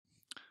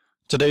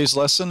Today's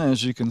lesson,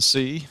 as you can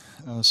see,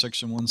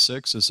 section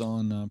 1.6 is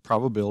on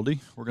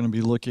probability. We're going to be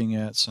looking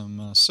at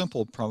some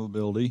simple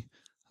probability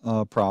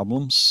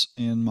problems,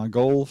 and my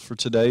goal for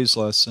today's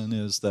lesson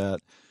is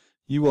that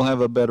you will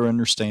have a better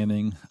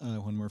understanding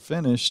when we're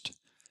finished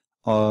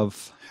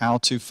of how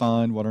to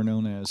find what are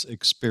known as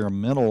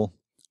experimental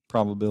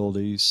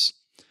probabilities,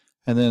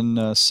 and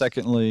then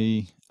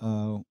secondly,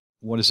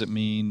 what does it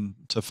mean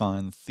to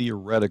find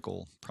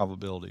theoretical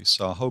probabilities.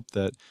 So I hope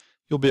that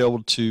you'll be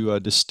able to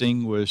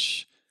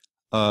distinguish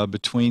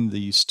between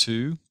these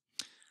two.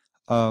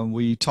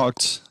 We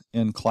talked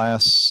in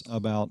class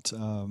about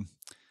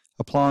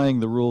applying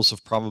the rules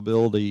of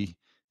probability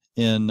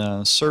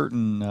in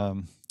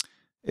certain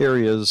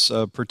areas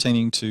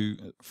pertaining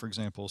to, for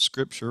example,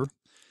 Scripture.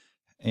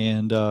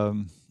 And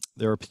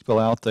there are people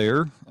out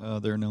there,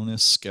 they're known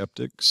as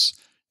skeptics,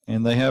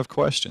 and they have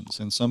questions.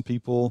 And some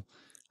people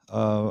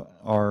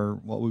are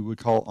what we would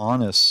call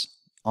honest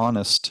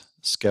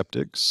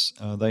skeptics.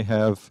 They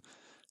have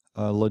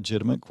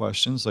legitimate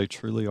questions. They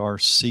truly are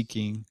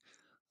seeking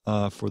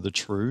for the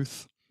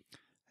truth.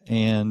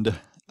 And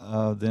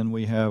then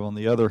we have, on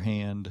the other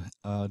hand,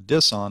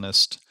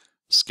 dishonest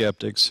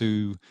skeptics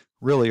who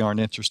really aren't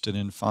interested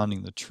in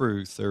finding the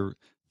truth.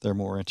 They're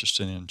more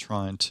interested in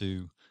trying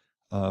to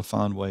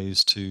find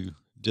ways to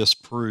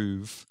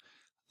disprove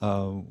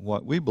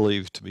what we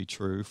believe to be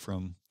true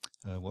from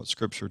what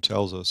Scripture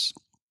tells us.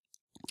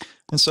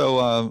 And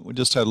so we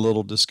just had a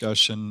little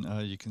discussion.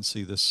 You can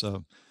see this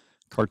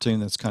cartoon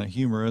that's kind of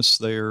humorous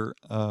there.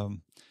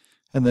 And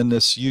then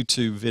this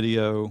YouTube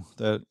video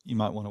that you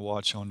might want to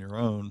watch on your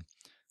own.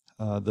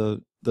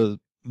 The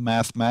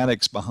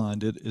mathematics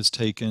behind it is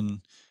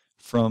taken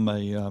from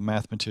a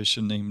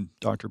mathematician named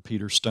Dr.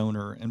 Peter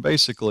Stoner. And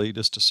basically,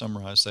 just to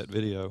summarize that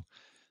video,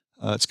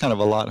 it's kind of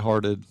a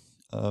lighthearted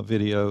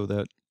video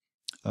that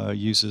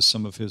uses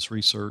some of his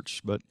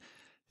research, but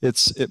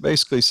it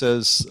basically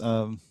says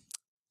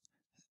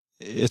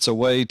it's a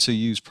way to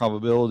use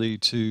probability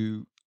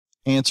to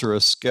answer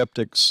a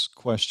skeptic's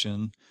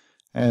question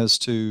as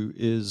to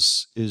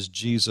is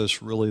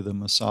Jesus really the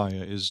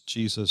Messiah? Is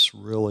Jesus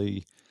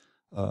really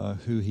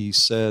who he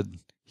said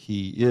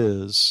he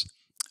is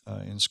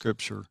in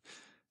Scripture?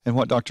 And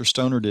what Dr.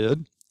 Stoner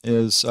did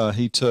is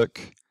he took,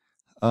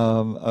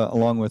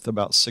 along with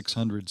about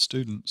 600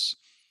 students,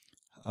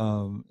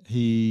 bottom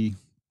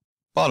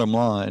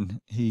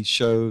line, he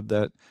showed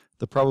that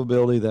the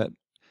probability that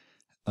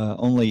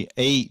only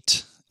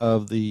 8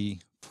 of the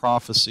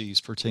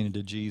prophecies pertaining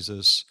to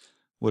Jesus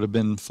would have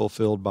been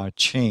fulfilled by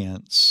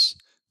chance,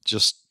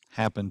 just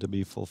happened to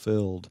be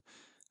fulfilled,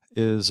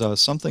 is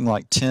something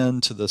like 10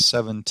 to the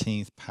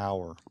 17th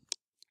power.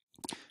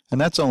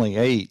 And that's only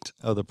 8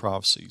 of the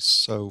prophecies.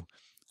 So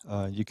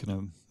you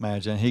can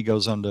imagine. He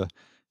goes on to,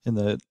 in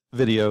the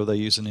video, they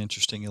use an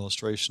interesting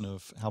illustration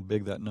of how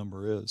big that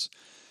number is.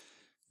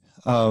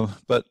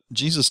 But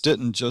Jesus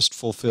didn't just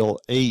fulfill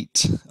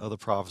 8 of the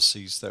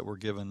prophecies that were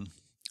given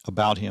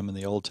about him in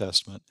the Old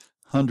Testament.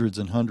 Hundreds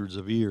and hundreds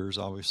of years,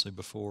 obviously,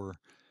 before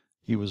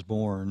he was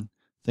born,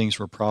 things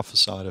were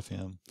prophesied of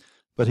him.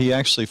 But he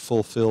actually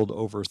fulfilled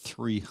over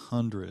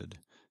 300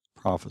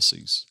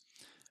 prophecies.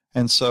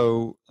 And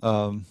so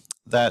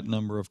that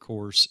number, of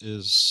course,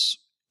 is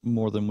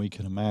more than we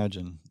can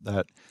imagine,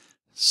 that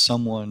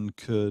someone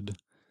could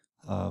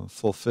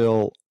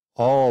fulfill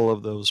all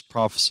of those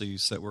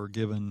prophecies that were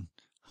given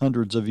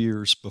hundreds of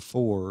years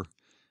before,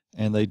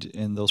 and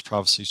those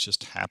prophecies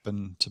just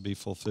happen to be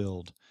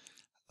fulfilled.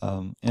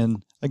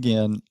 And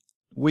again,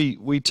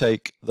 we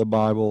take the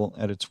Bible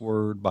at its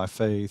word by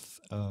faith.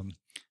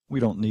 We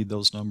don't need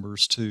those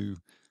numbers to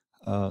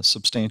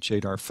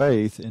substantiate our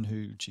faith in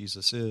who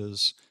Jesus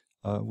is.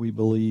 We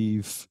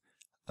believe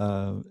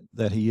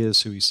that he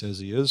is who he says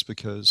he is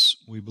because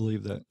we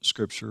believe that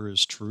Scripture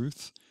is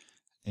truth,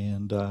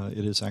 and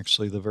it is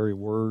actually the very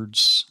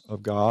words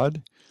of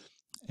God.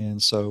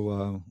 And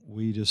so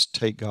we just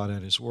take God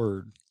at his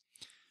word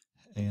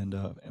and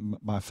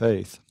by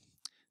faith.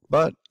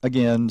 But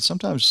again,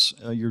 sometimes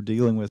you're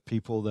dealing with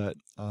people that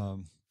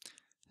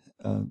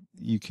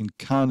you can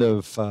kind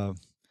of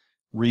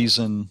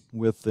reason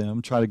with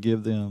them, try to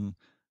give them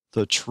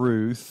the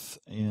truth,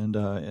 and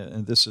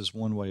this is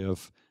one way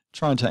of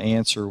trying to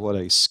answer what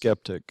a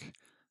skeptic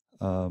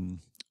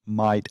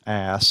might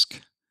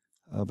ask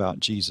about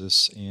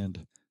Jesus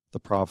and the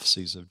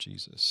prophecies of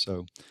Jesus.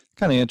 So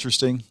kind of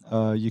interesting.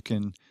 You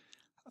can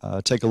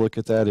take a look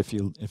at that if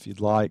you'd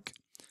like.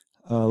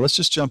 Let's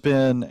just jump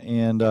in,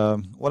 and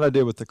what I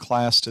did with the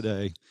class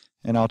today,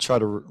 and I'll try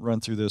to run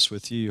through this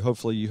with you.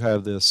 Hopefully you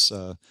have this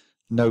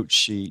note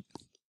sheet,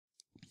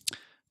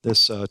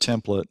 this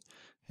template.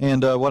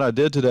 And what I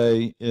did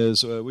today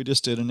is we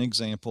just did an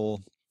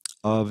example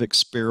of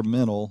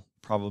experimental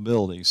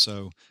probability.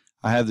 So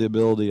I have the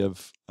ability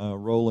of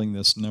rolling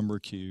this number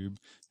cube,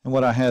 and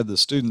what I had the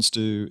students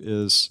do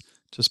is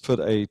just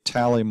put a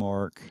tally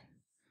mark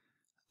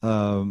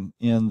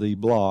in the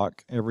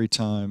block every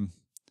time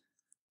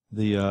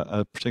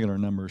a particular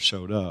number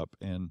showed up.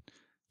 And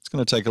it's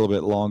going to take a little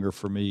bit longer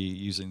for me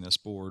using this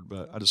board,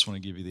 but I just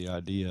want to give you the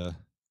idea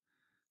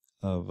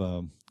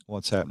of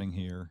what's happening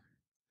here.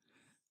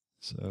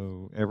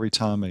 So every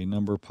time a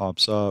number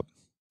pops up,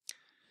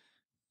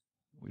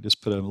 we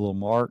just put a little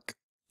mark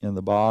in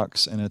the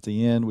box, and at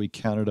the end we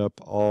counted up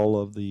all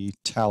of the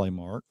tally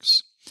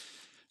marks.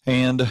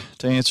 And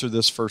to answer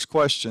this first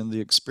question,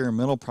 the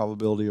experimental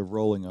probability of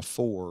rolling a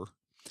 4,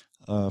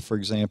 for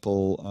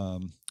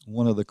example,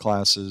 one of the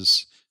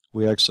classes,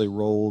 we actually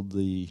rolled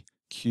the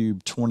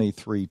cube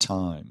 23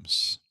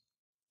 times.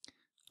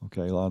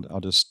 Okay,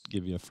 I'll just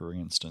give you a for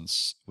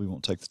instance. We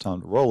won't take the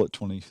time to roll it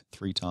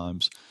 23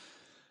 times.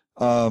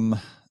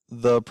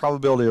 The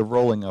probability of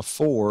rolling a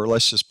 4,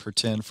 let's just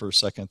pretend for a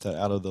second that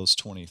out of those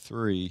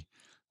 23,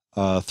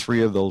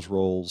 3 of those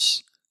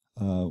rolls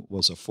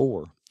was a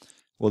 4.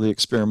 Well, the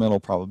experimental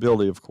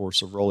probability, of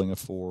course, of rolling a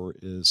 4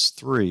 is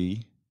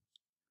 3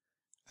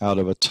 out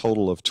of a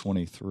total of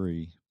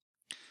 23.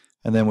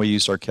 And then we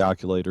used our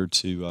calculator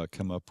to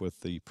come up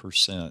with the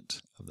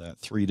percent of that.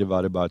 3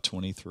 divided by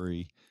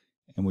 23,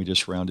 and we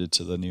just rounded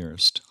to the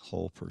nearest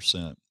whole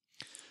percent.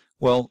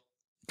 Well,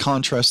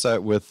 contrast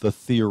that with the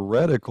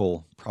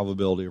theoretical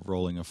probability of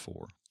rolling a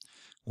 4.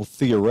 Well,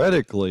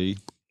 theoretically,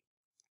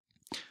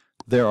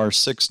 there are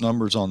 6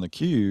 numbers on the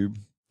cube.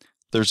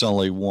 There's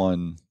only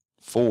one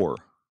 4.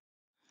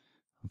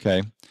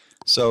 Okay,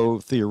 so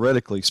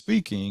theoretically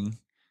speaking,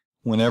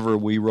 whenever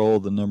we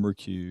roll the number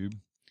cube,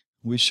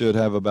 we should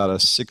have about a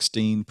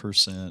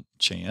 16%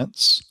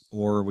 chance,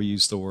 or we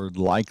use the word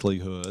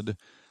likelihood,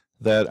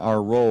 that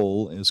our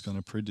roll is going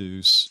to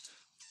produce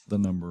the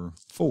number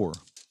 4.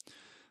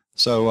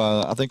 So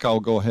I think I'll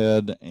go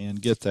ahead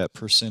and get that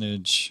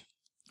percentage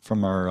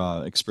from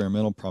our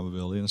experimental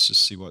probability. Let's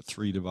just see what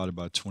 3 divided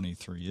by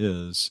 23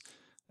 is,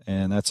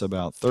 and that's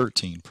about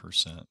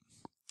 13%.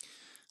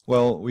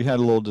 Well, we had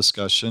a little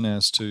discussion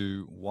as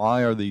to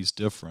why are these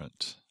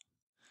different.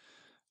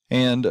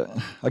 And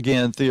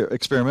again, the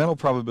experimental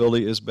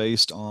probability is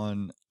based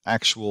on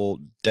actual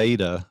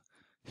data,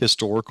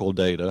 historical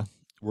data.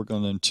 We're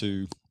going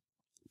to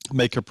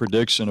make a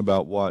prediction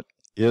about what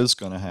is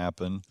going to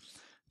happen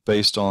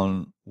based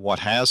on what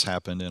has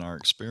happened in our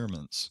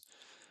experiments,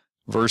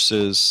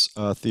 versus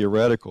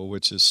theoretical,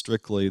 which is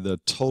strictly the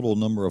total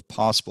number of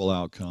possible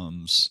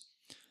outcomes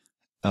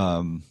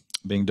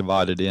being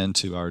divided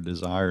into our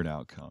desired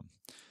outcome.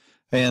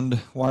 And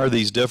why are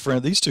these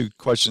different? These two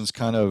questions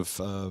kind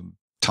of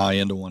tie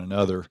into one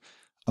another.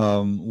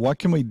 What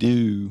can we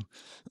do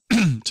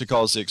to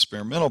cause the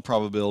experimental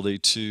probability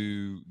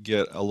to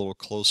get a little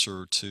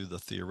closer to the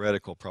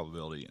theoretical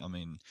probability? I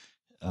mean,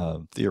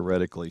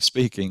 theoretically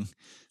speaking.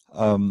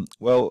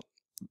 Well,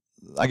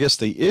 I guess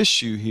the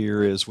issue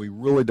here is we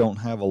really don't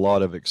have a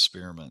lot of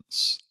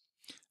experiments.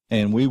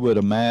 And we would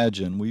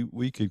imagine,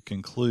 we could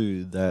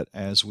conclude that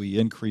as we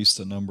increase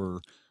the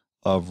number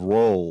of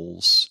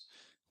rolls,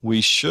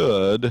 we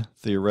should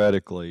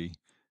theoretically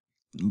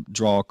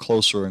draw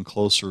closer and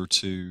closer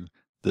to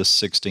this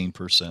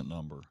 16%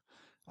 number.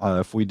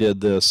 If we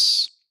did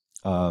this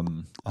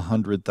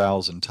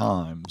 100,000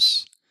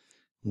 times,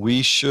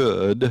 we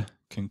should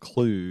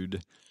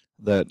conclude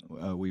that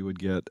we would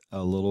get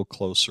a little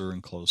closer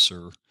and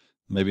closer,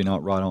 maybe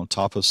not right on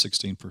top of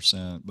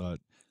 16%, but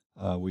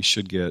we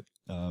should get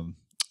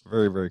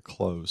very, very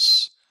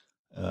close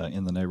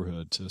in the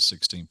neighborhood to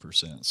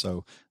 16%.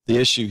 So the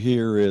issue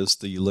here is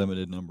the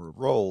limited number of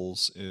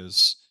rolls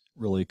is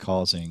really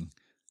causing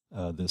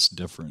this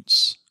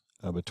difference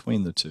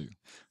between the two.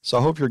 So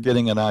I hope you're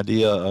getting an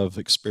idea of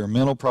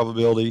experimental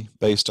probability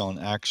based on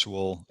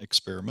actual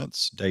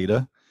experiments,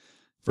 data,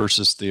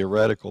 versus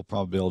theoretical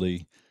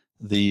probability,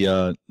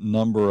 the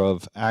number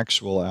of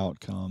actual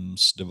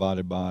outcomes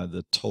divided by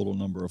the total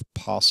number of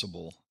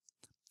possible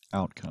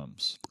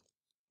outcomes.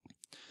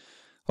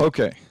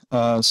 Okay,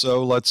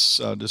 so let's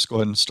just go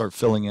ahead and start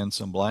filling in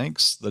some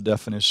blanks. The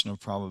definition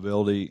of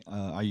probability,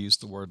 I use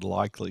the word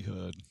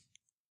likelihood.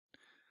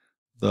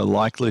 The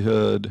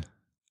likelihood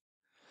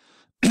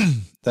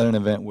that an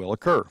event will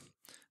occur.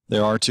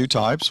 There are two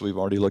types. We've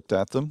already looked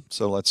at them.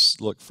 So let's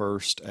look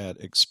first at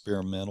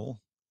experimental.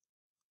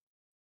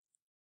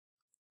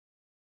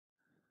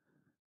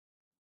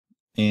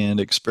 And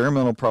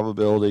experimental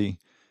probability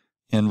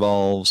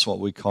involves what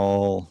we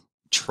call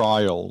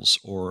trials,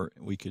 or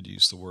we could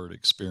use the word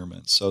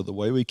experiments. So the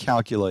way we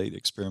calculate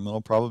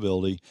experimental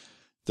probability,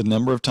 the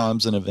number of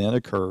times an event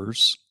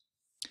occurs,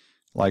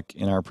 like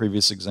in our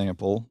previous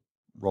example,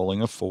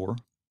 rolling a 4,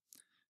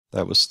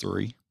 that was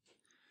 3,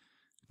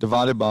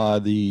 divided by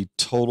the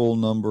total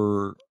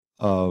number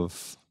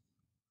of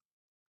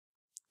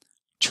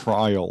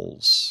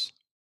trials.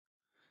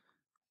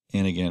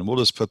 And again, we'll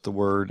just put the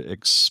word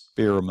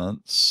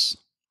experiments.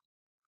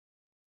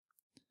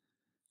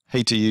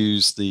 Hate to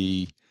use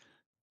the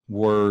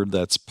word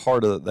that's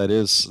part of that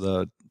is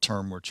the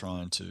term we're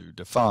trying to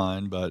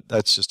define, but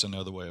that's just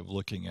another way of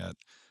looking at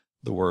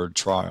the word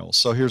trial.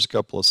 So here's a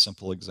couple of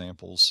simple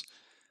examples.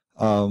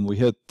 We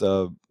hit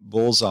the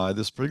bullseye.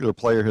 This particular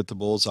player hit the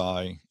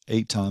bullseye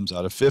 8 times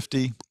out of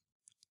 50.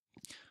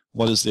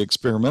 What is the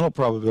experimental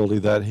probability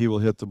that he will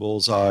hit the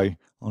bullseye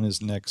on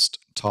his next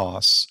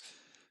toss?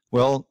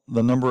 Well,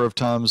 the number of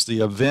times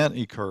the event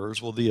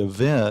occurs, well, the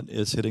event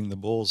is hitting the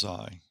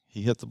bullseye.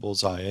 He hit the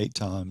bullseye 8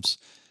 times,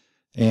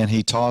 and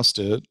he tossed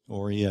it,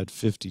 or he had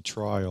 50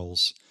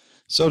 trials.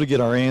 So to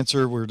get our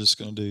answer, we're just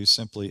going to do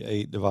simply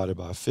 8 divided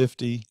by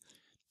 50.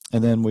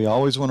 And then we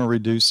always want to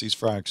reduce these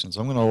fractions.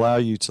 I'm going to allow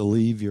you to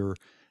leave your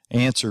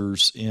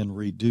answers in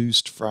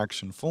reduced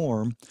fraction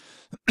form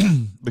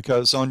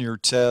because on your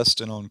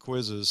test and on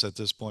quizzes at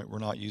this point, we're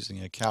not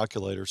using a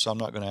calculator, so I'm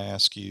not going to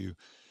ask you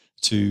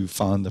to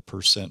find the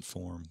percent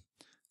form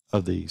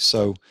of these.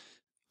 So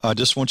I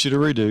just want you to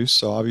reduce.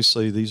 So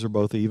obviously these are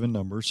both even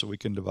numbers, so we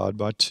can divide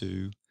by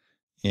 2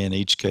 in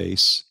each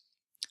case.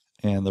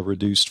 And the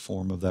reduced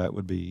form of that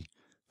would be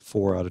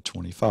 4 out of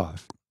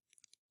 25.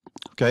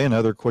 Okay,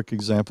 another quick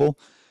example.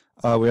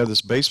 We have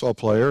this baseball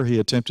player. He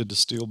attempted to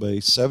steal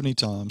base 70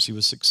 times. He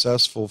was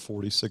successful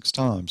 46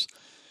 times.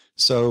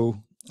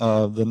 So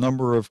the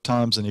number of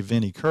times an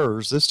event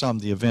occurs, this time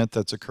the event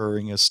that's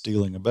occurring is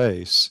stealing a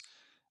base.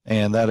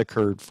 And that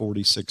occurred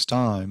 46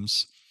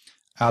 times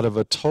out of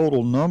a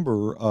total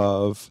number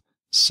of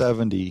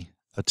 70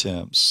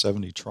 attempts,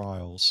 70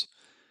 trials.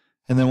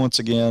 And then once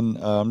again,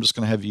 I'm just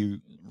going to have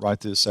you write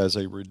this as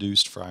a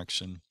reduced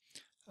fraction.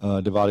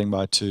 Dividing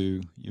by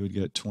 2, you would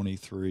get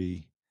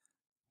 23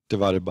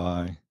 divided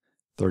by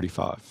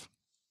 35.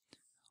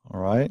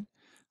 All right.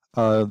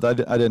 I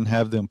didn't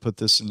have them put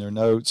this in their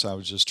notes. I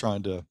was just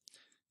trying to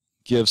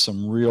give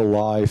some real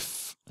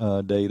life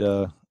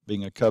data.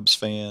 Being a Cubs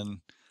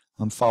fan,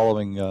 I'm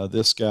following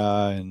this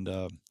guy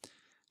and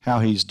how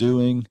he's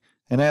doing.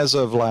 And as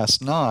of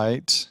last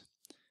night,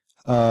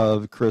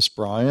 Chris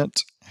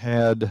Bryant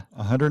had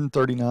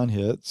 139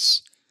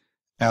 hits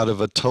out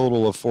of a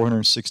total of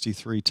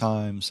 463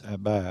 times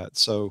at bat.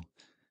 So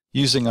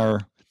using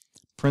our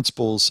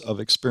principles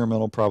of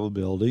experimental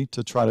probability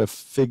to try to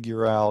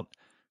figure out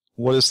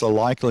what is the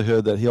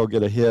likelihood that he'll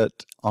get a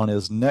hit on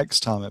his next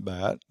time at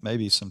bat,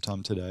 maybe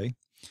sometime today.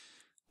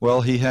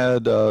 Well, he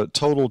had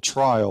total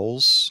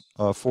trials,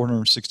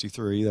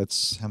 463,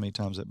 that's how many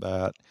times at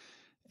bat,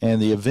 and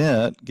the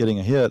event, getting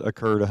a hit,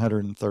 occurred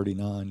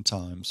 139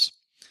 times.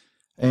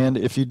 And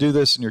if you do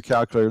this in your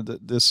calculator,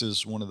 this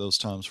is one of those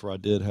times where I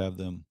did have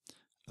them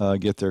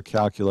get their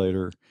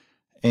calculator.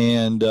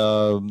 And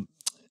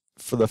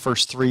for the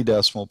first 3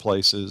 decimal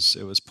places,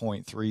 it was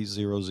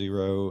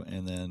 0.300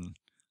 and then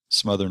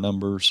some other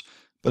numbers.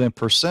 But in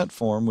percent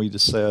form, we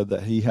just said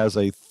that he has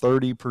a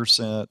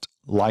 30%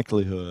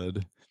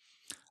 likelihood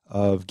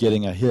of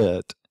getting a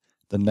hit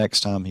the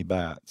next time he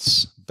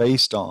bats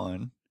based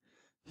on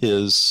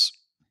his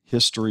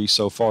history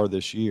so far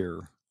this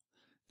year.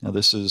 Now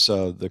this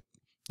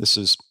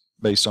is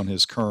based on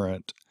his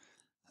current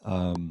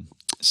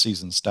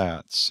season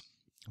stats.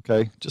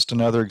 Okay, just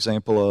another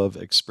example of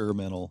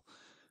experimental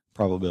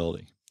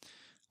probability.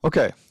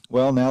 Okay,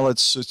 well now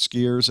let's switch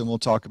gears and we'll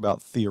talk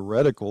about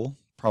theoretical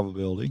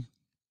probability.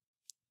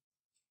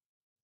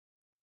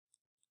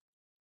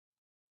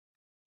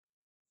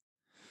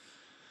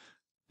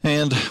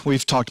 And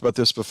we've talked about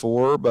this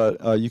before,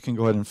 but you can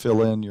go ahead and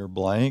fill in your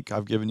blank.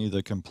 I've given you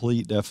the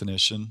complete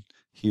definition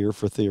here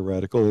for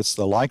theoretical. It's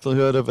the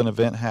likelihood of an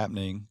event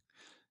happening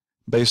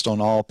based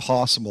on all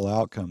possible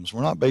outcomes.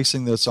 We're not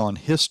basing this on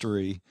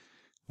history.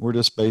 We're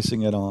just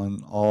basing it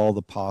on all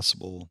the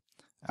possible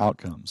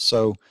outcomes.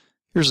 So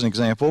here's an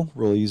example,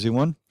 real easy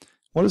one.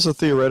 What is the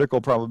theoretical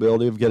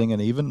probability of getting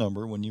an even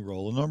number when you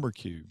roll a number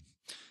cube?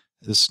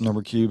 This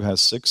number cube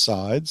has 6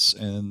 sides,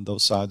 and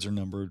those sides are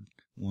numbered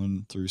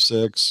 1 through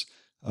 6.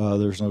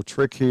 There's no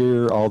trick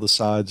here. All the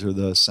sides are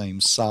the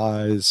same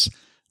size.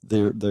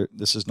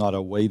 This is not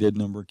a weighted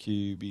number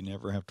cube. You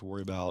never have to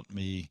worry about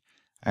me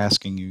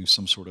asking you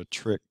some sort of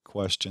trick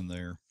question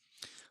there.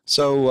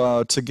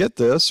 So to get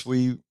this,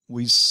 we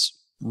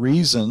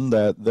reason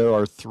that there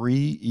are 3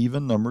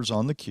 even numbers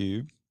on the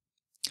cube,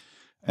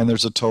 and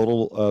there's a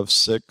total of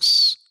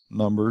 6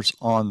 numbers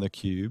on the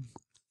cube.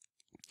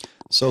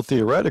 So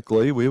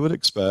theoretically, we would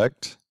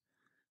expect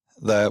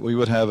that we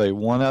would have a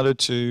 1 out of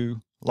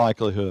 2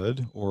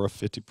 likelihood, or a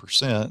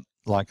 50%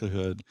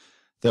 likelihood,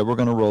 that we're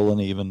going to roll an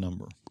even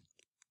number.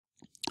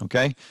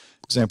 Okay,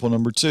 example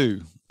number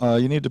 2.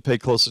 You need to pay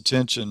close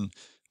attention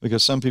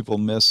because some people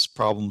miss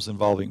problems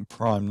involving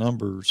prime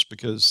numbers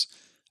because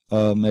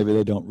maybe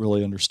they don't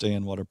really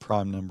understand what a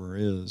prime number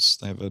is.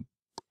 They have a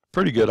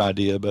pretty good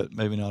idea, but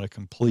maybe not a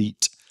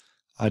complete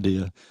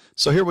idea.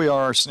 So here we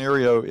are. Our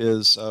scenario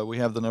is we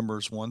have the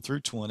numbers 1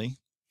 through 20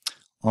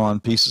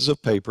 on pieces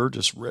of paper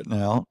just written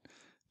out.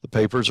 The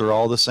papers are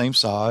all the same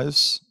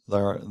size.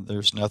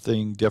 There's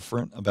nothing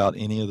different about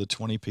any of the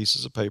 20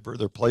 pieces of paper.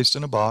 They're placed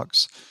in a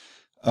box.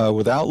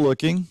 Without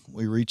looking,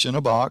 we reach in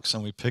a box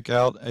and we pick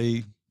out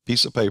a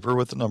piece of paper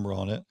with a number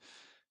on it.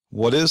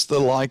 What is the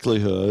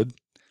likelihood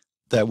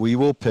that we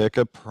will pick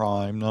a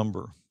prime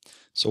number?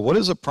 So what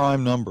is a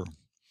prime number?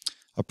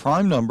 A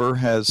prime number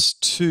has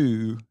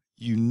 2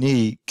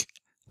 unique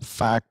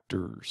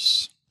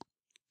factors.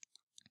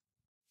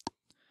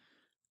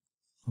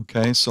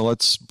 Okay, so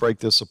let's break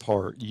this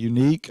apart.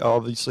 Unique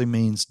obviously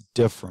means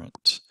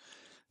different.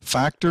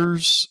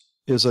 Factors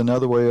is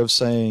another way of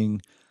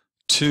saying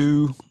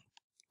two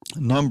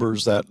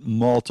numbers that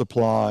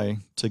multiply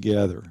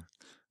together.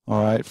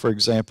 All right, for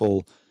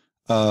example,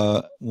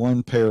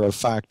 one pair of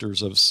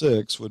factors of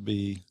 6 would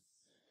be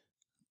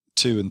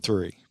 2 and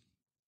 3.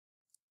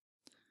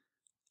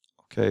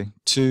 Okay,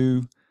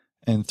 2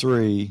 and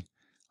 3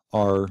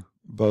 are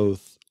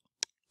both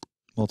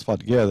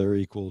multiplied together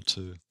equal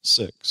to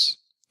 6.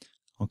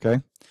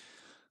 Okay,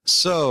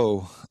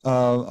 so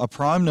a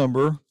prime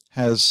number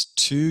has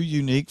two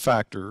unique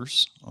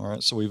factors. All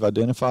right, so we've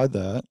identified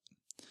that.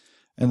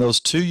 And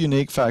those two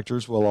unique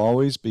factors will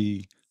always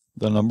be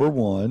the number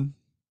 1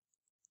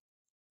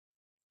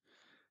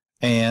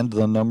 and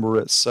the number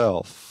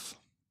itself.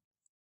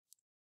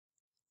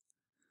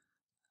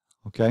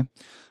 Okay,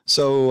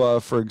 so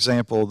for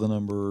example, the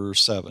number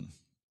 7.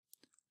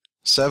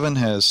 7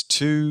 has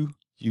two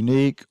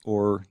unique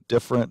or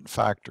different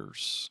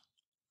factors,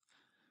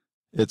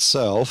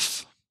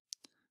 itself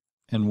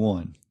and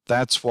 1.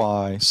 That's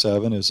why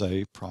 7 is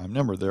a prime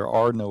number. There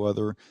are no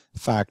other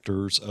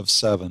factors of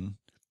 7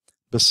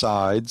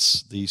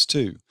 besides these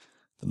two,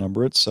 the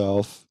number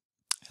itself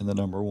and the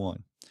number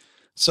 1.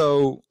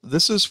 So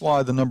this is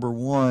why the number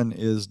 1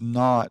 is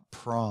not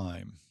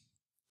prime.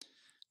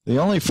 The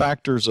only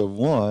factors of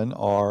 1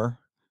 are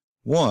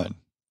 1.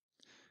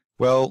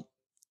 Well,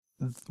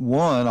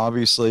 1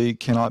 obviously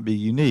cannot be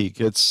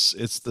unique. It's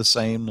the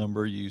same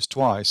number used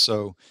twice.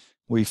 So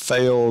we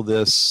fail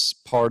this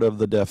part of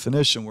the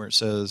definition where it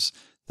says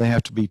they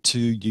have to be two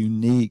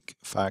unique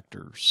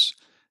factors,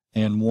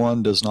 and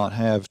 1 does not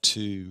have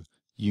two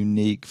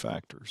unique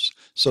factors.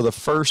 So the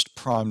first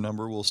prime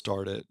number will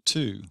start at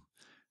 2,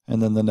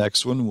 and then the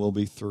next one will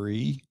be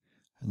 3,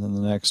 and then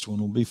the next one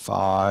will be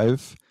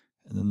 5,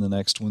 and then the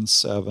next one's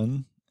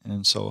 7,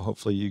 and so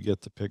hopefully you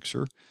get the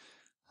picture.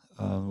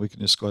 We can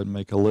just go ahead and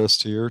make a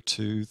list here: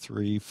 2,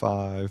 3,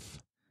 5,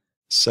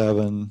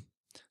 7.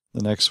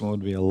 The next one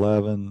would be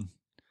 11,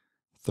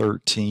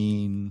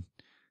 13.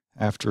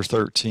 After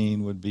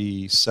 13 would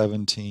be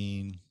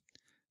 17,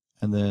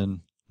 and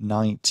then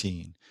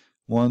 19.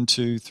 1,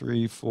 2,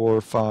 3,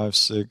 4, 5,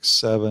 6,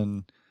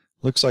 7.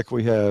 Looks like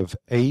we have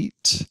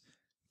 8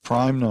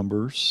 prime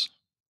numbers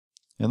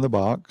in the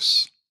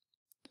box.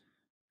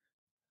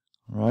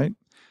 All right,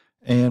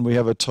 and we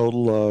have a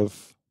total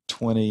of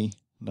 20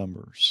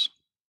 numbers.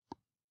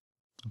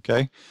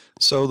 Okay,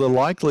 so the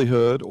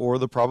likelihood or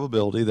the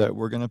probability that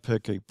we're going to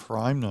pick a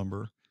prime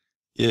number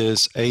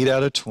is 8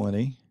 out of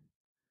 20,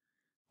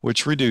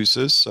 which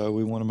reduces, so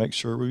we want to make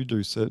sure we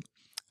reduce it.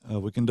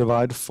 We can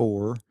divide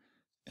 4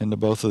 into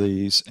both of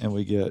these, and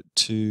we get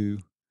 2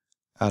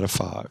 out of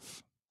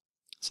 5.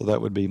 So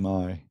that would be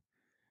my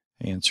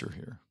answer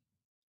here.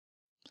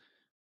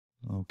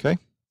 Okay,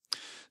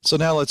 so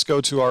now let's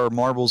go to our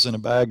marbles in a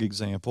bag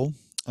example.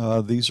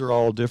 These are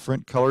all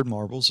different colored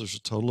marbles. There's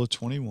a total of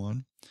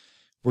 21.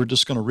 We're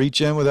just going to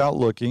reach in without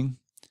looking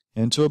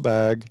into a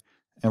bag,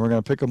 and we're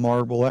going to pick a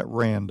marble at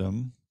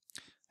random,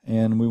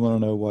 and we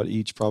want to know what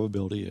each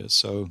probability is.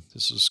 So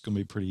this is going to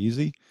be pretty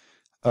easy.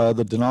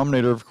 The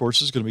denominator, of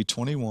course, is going to be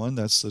 21.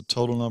 That's the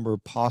total number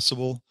of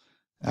possible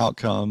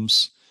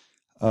outcomes.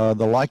 The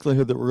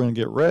likelihood that we're going to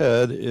get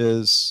red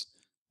is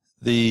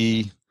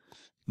the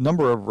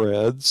number of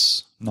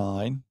reds,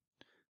 9,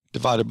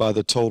 divided by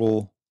the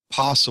total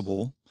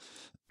possible,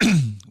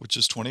 which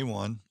is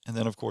 21. And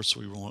then, of course,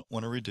 we want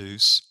to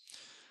reduce.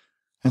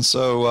 And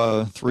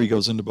so 3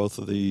 goes into both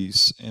of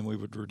these, and we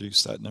would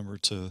reduce that number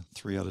to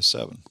 3 out of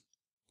 7.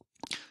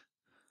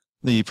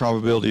 The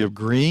probability of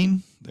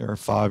green, there are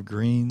 5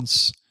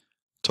 greens,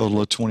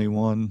 total of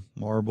 21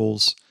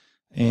 marbles,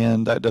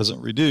 and that doesn't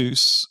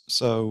reduce,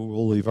 so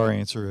we'll leave our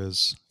answer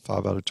as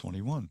 5 out of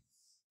 21.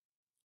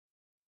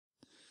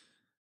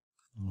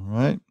 All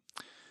right,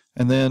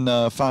 and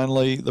then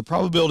finally, the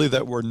probability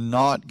that we're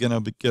not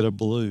going to get a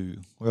blue.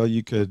 Well,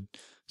 you could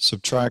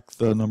subtract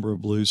the number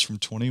of blues from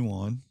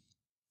 21.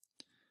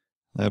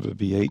 That would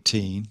be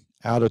 18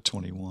 out of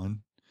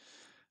 21.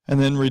 And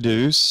then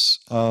reduce.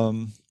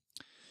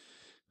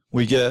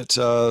 We get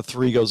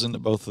 3 goes into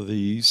both of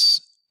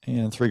these,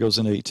 and 3 goes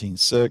into 18,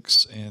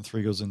 6, and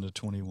 3 goes into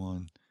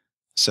 21,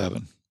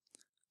 7.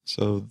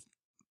 So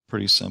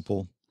pretty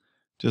simple.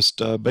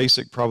 Just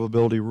basic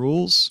probability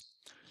rules.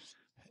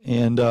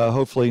 And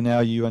hopefully now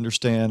you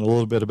understand a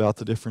little bit about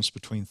the difference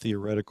between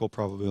theoretical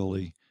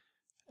probability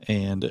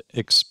and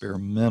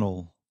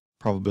experimental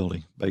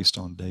probability based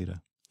on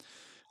data.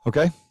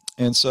 Okay,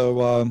 and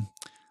so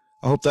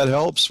I hope that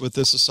helps with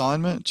this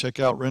assignment. Check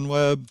out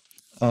RenWeb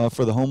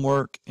for the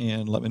homework,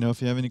 and let me know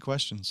if you have any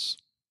questions.